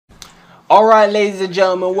Alright, ladies and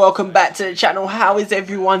gentlemen, welcome back to the channel. How is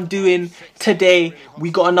everyone doing today? We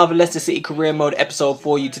got another Leicester City career mode episode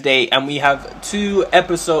for you today, and we have two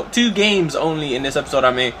games only in this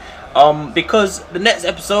episode. Because the next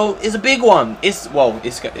episode is a big one.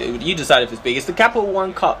 You decide if it's big. It's the Capital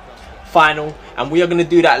One Cup final, and we are going to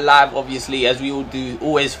do that live, obviously, as we all do.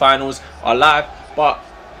 Always finals are live, but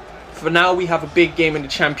for now, we have a big game in the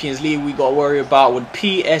Champions League we got to worry about with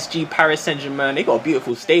PSG, Paris Saint-Germain. They got a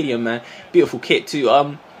beautiful stadium, man. Beautiful kit too.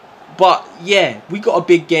 But yeah, we got a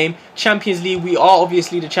big game. Champions League, we are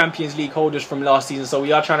obviously the Champions League holders from last season, so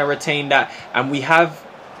we are trying to retain that, and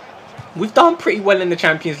we've done pretty well in the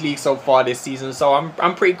Champions League so far this season, so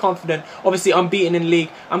I'm pretty confident. Obviously, unbeaten in league.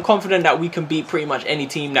 I'm confident that we can beat pretty much any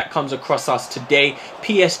team that comes across us today.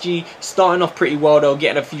 PSG starting off pretty well though,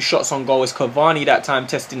 getting a few shots on goal. It's Cavani that time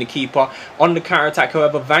testing the keeper. On the counter-attack,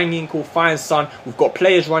 however, Van Ginkel finds Son. We've got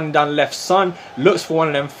players running down the left. Son looks for one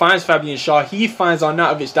of them, finds Fabian Schär. He finds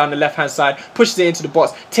Arnautovic down the left-hand side, pushes it into the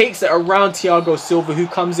box, takes it around Thiago Silva, who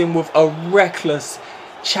comes in with a reckless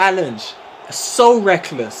challenge. So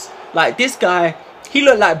reckless. Like, this guy, he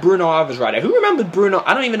looked like Bruno Alves right there. Who remembered Bruno?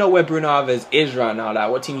 I don't even know where Bruno Alves is right now, like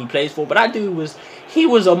what team he plays for. But that dude he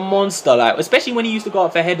was a monster, like, especially when he used to go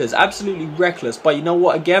out for headers. Absolutely reckless. But you know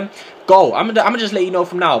what, again? Goal. I'm gonna just let you know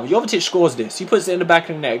from now. Jovetic scores this. He puts it in the back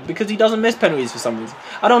of the net because he doesn't miss penalties for some reason.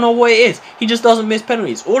 I don't know what it is. He just doesn't miss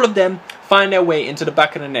penalties. All of them find their way into the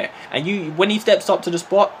back of the net. And when he steps up to the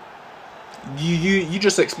spot, you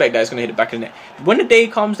just expect that it's gonna hit the back of the net. When the day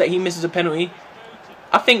comes that he misses a penalty,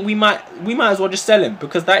 I think we might as well just sell him,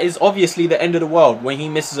 because that is obviously the end of the world when he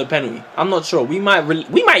misses a penalty. I'm not sure. We might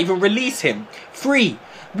even release him free.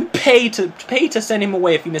 We pay to send him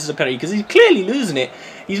away if he misses a penalty, because he's clearly losing it.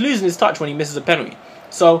 He's losing his touch when he misses a penalty.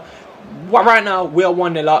 So right now we are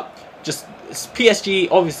 1-0 up. Just PSG,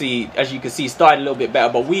 obviously, as you can see, started a little bit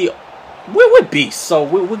better, but we're beasts. So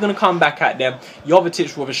we're gonna come back at them.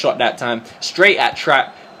 Jovetic with a shot that time, straight at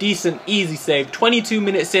trap. Decent, easy save. 22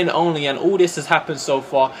 minutes in only, and all this has happened so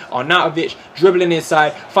far. Arnautovic dribbling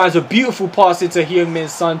inside, finds a beautiful pass into Heung-min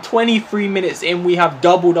Son. 23 minutes in, we have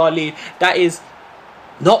doubled our lead. That is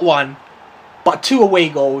not one, but two away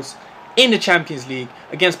goals in the Champions League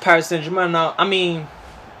against Paris Saint-Germain. Now, I mean,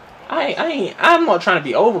 I'm not trying to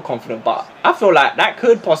be overconfident, but I feel like that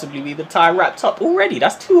could possibly be the tie wrapped up already.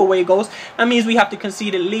 That's two away goals. That means we have to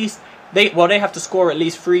concede at least, they have to score at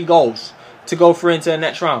least 3 goals to go through into the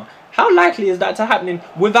next round. How likely is that to happening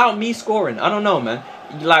without me scoring? I don't know, man.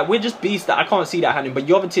 Like, we're just beasts that I can't see that happening. But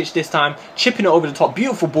Jovetic this time, chipping it over the top.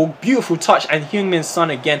 Beautiful ball, beautiful touch, and Heung-min Son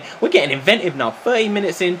again. We're getting inventive now. 30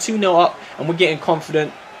 minutes in, 2-0 up, and we're getting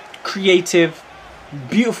confident, creative,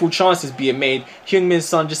 beautiful chances being made. Heung-min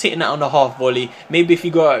Son just hitting that on the half volley. Maybe if he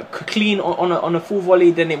got clean on a full volley,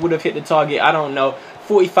 then it would have hit the target. I don't know.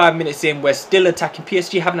 45 minutes in, we're still attacking.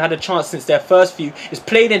 PSG haven't had a chance since their first few. It's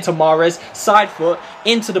played into Mahrez, side foot,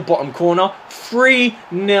 into the bottom corner.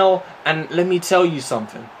 3-0, and let me tell you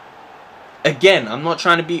something. Again, I'm not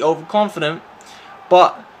trying to be overconfident,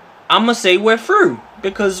 but I'm going to say we're through,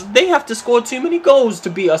 because they have to score too many goals to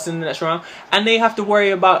beat us in the next round, and they have to worry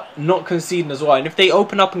about not conceding as well. And if they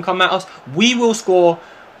open up and come at us, we will score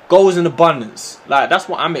goals in abundance. Like, that's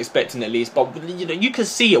what I'm expecting at least. But you know, you can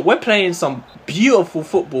see it. We're playing some beautiful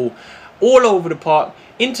football all over the park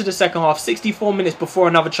into the second half. 64 minutes before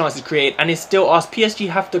another chance is created, and it's still us. PSG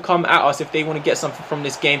have to come at us if they want to get something from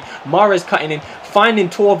this game. Mahrez cutting in, finding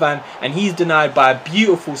Torvan, and he's denied by a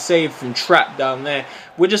beautiful save from Trapp down there.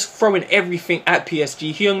 We're just throwing everything at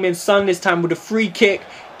PSG. Heung-min Son this time with a free kick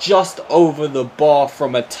just over the bar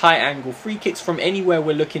from a tight angle. Free kicks from anywhere,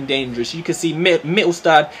 we're looking dangerous. You can see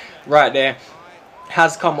Mittelstad right there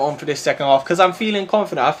has come on for this second half, because I'm feeling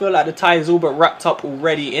confident. I feel like the tie is all but wrapped up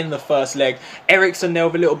already in the first leg. Eriksen there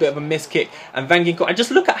with a little bit of a miss kick, and Van Ginkel. And just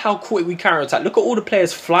look at how quick we counter attack. Look at all the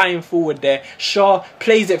players flying forward there. Schär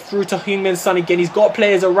plays it through to Heung-min Son again. He's got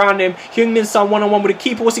players around him. Heung-min Son one-on-one with the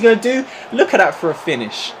keeper. What's he going to do? Look at that for a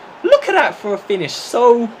finish. Look at that for a finish.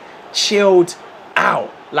 So chilled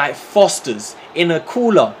out, like Foster's in a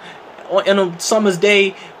cooler on a summer's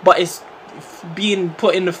day, but it's being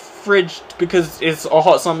put in the fridge because it's a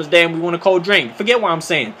hot summer's day and we want a cold drink. Forget what I'm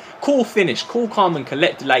saying. Cool finish, cool, calm and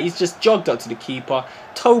collected. Like, he's just jogged up to the keeper,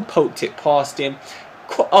 toe poked it past him.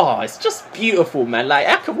 Oh, it's just beautiful, man. Like,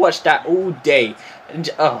 I could watch that all day. And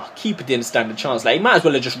keeper didn't stand a chance. Like, he might as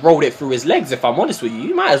well have just rolled it through his legs, if I'm honest with you.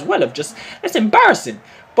 You might as well have just... That's embarrassing.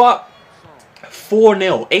 But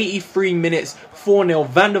 4-0, 83 minutes, 4-0.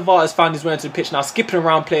 Van der Vaart has found his way onto the pitch now, skipping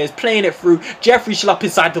around players, playing it through. Jeffrey Schlupp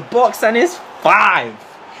inside the box, and it's 5.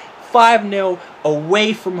 5-0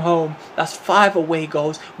 away from home. That's 5 away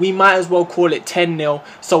goals. We might as well call it 10-0.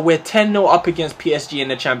 So we're 10-0 up against PSG in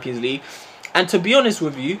the Champions League. And to be honest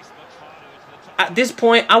with you, at this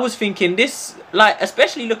point, I was thinking this, like,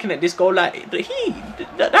 especially looking at this goal, like,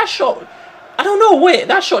 that shot, I don't know, wait,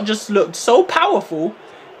 that shot just looked so powerful.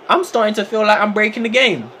 I'm starting to feel like I'm breaking the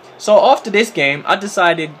game. So after this game, I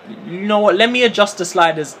decided, you know what, let me adjust the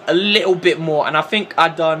sliders a little bit more. And I think I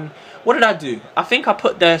done, what did I do? I think I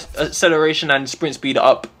put the acceleration and sprint speed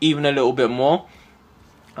up even a little bit more.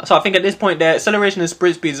 So I think at this point, the acceleration and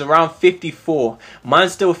sprint speed is around 54.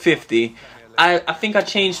 Mine's still 50. I think I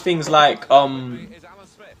changed things like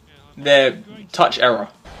the touch error,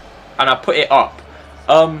 and I put it up,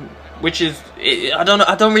 which is, I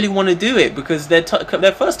don't really want to do it because their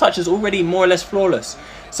first touch is already more or less flawless.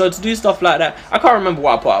 So to do stuff like that, I can't remember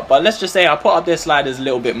what I put up, but let's just say I put up their sliders a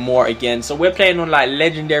little bit more again. So we're playing on like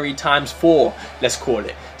legendary ×4, let's call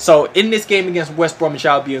it. So in this game against West Bromwich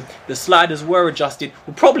Albion, the sliders were adjusted.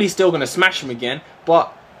 We're probably still going to smash them again,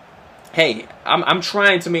 but hey, I'm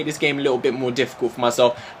trying to make this game a little bit more difficult for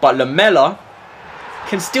myself. But Lamela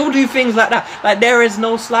can still do things like that. Like, there is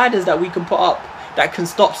no sliders that we can put up that can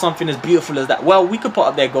stop something as beautiful as that. Well, we could put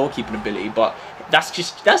up their goalkeeping ability, but that's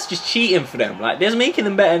just cheating for them. Like, there's making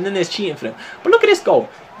them better and then there's cheating for them. But look at this goal.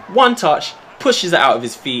 One touch, pushes it out of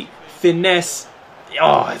his feet, finesse.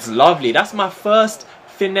 Oh, it's lovely. That's my first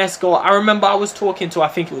finesse goal. I remember I was talking to, I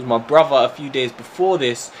think it was my brother a few days before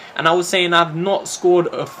this, and I was saying I've not scored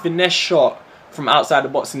a finesse shot from outside the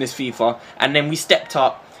box in this FIFA, and then we stepped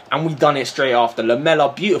up and we done it straight after.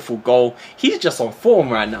 Lamela, beautiful goal. He's just on form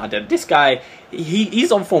right now. This guy,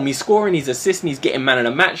 he's on form. He's scoring, he's assisting, he's getting man of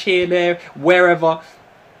the match here, there, wherever.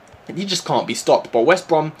 He just can't be stopped. But West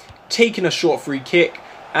Brom taking a short free kick.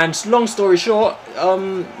 And long story short,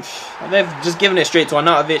 they've just given it straight to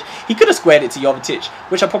Arnautovic. He could have squared it to Jovetic,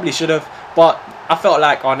 which I probably should have, but I felt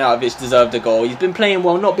like Arnautovic deserved a goal. He's been playing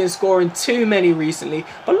well, not been scoring too many recently.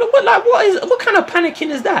 But look, what kind of panicking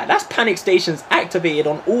is that? That's panic stations activated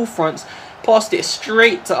on all fronts. Passed it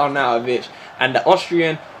straight to Arnautovic, and the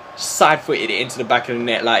Austrian side-footed it into the back of the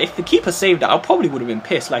net. Like, if the keeper saved that, I probably would have been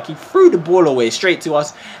pissed. Like, he threw the ball away straight to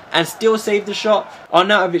us and still saved the shot.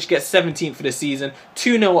 Arnautovic gets 17th for the season,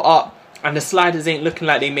 2-0 up, and the sliders ain't looking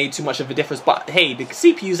like they made too much of a difference. But hey, the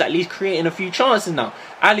CPU's at least creating a few chances now.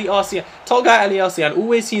 Ali Arsian, top guy Ali Arsian,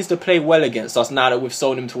 always seems to play well against us now that we've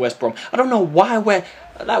sold him to West Brom. I don't know why we're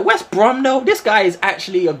like, West Brom though. This guy is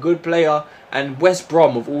actually a good player, and West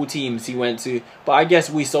Brom of all teams he went to, but I guess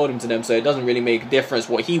we sold him to them, so it doesn't really make a difference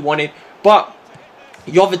what he wanted. But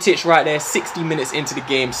Jovetic right there, 60 minutes into the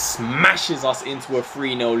game, smashes us into a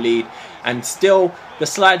 3-0 lead, and still the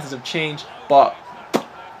sliders have changed, but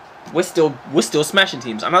we're still smashing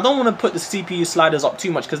teams. And I don't want to put the CPU sliders up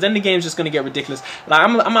too much, because then the game's just going to get ridiculous. Like,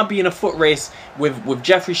 I might be in a foot race with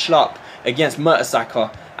Jeffrey Schlupp against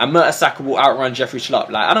Mertesacker, and Mertesacker will outrun Jeffrey Schlupp.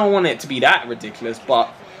 Like, I don't want it to be that ridiculous, but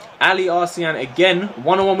Ali Arsian again,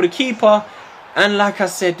 one-on-one with the keeper. And like I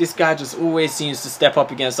said, this guy just always seems to step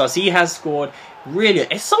up against us. He has scored. Really,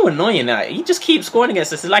 it's so annoying that he just keeps scoring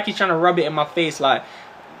against us. It's like he's trying to rub it in my face. Like,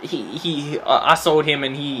 I sold him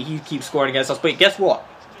and he keeps scoring against us. But guess what?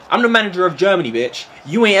 I'm the manager of Germany, bitch.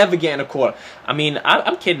 You ain't ever getting a call. I mean,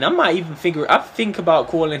 I'm kidding. I might even think about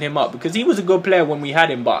calling him up, because he was a good player when we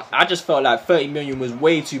had him. But I just felt like 30 million was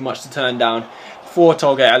way too much to turn down for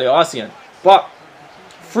Tolga Ali Arsian. But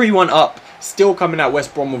 3-1 up, still coming at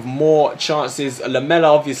West Brom with more chances. Lamela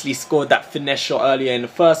obviously scored that finesse shot earlier in the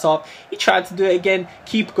first half. He tried to do it again,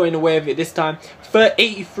 keep going away with it this time.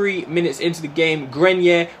 83 minutes into the game,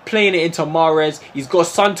 Grenier playing it into Mahrez. He's got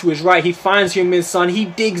Son to his right. He finds Heung-min Son. He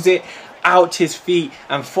digs it out his feet,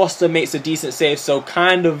 and Foster makes a decent save. So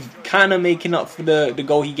kind of making up for the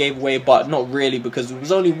goal he gave away, but not really, because it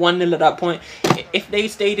was only 1-0 at that point. If they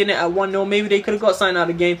stayed in it at 1-0, maybe they could have got something out of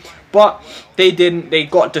the game, but they didn't. They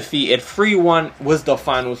got defeated. 3-1 was the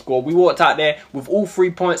final score. We walked out there with all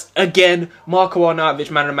 3 points. Again, Marco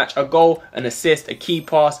Arnautovic, man of the match, a goal, an assist, a key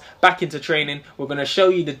pass, back into training. We're going to show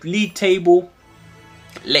you the league table,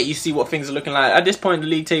 let you see what things are looking like. At this point, the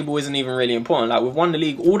league table isn't even really important. Like, we've won the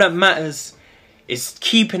league. All that matters is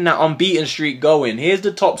keeping that unbeaten streak going. Here's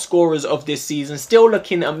the top scorers of this season, still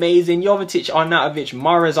looking amazing. Jovetic, Arnautovic,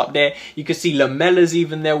 Mahrez up there. You can see Lamela's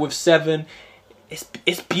even there with 7.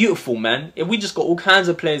 It's beautiful, man. We just got all kinds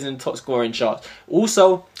of players in the top scoring charts.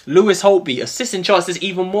 Also, Lewis Holtby, assisting charts is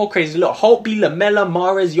even more crazy. Look, Holtby, Lamela,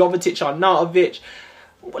 Mahrez, Jovetic, Arnautovic.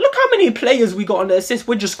 Look how many players we got on the assist.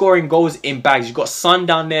 We're just scoring goals in bags. You've got Son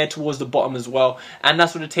down there towards the bottom as well. And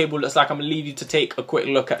that's what the table looks like. I'm going to leave you to take a quick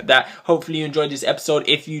look at that. Hopefully you enjoyed this episode.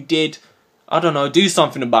 If you did, I don't know, do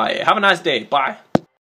something about it. Have a nice day. Bye.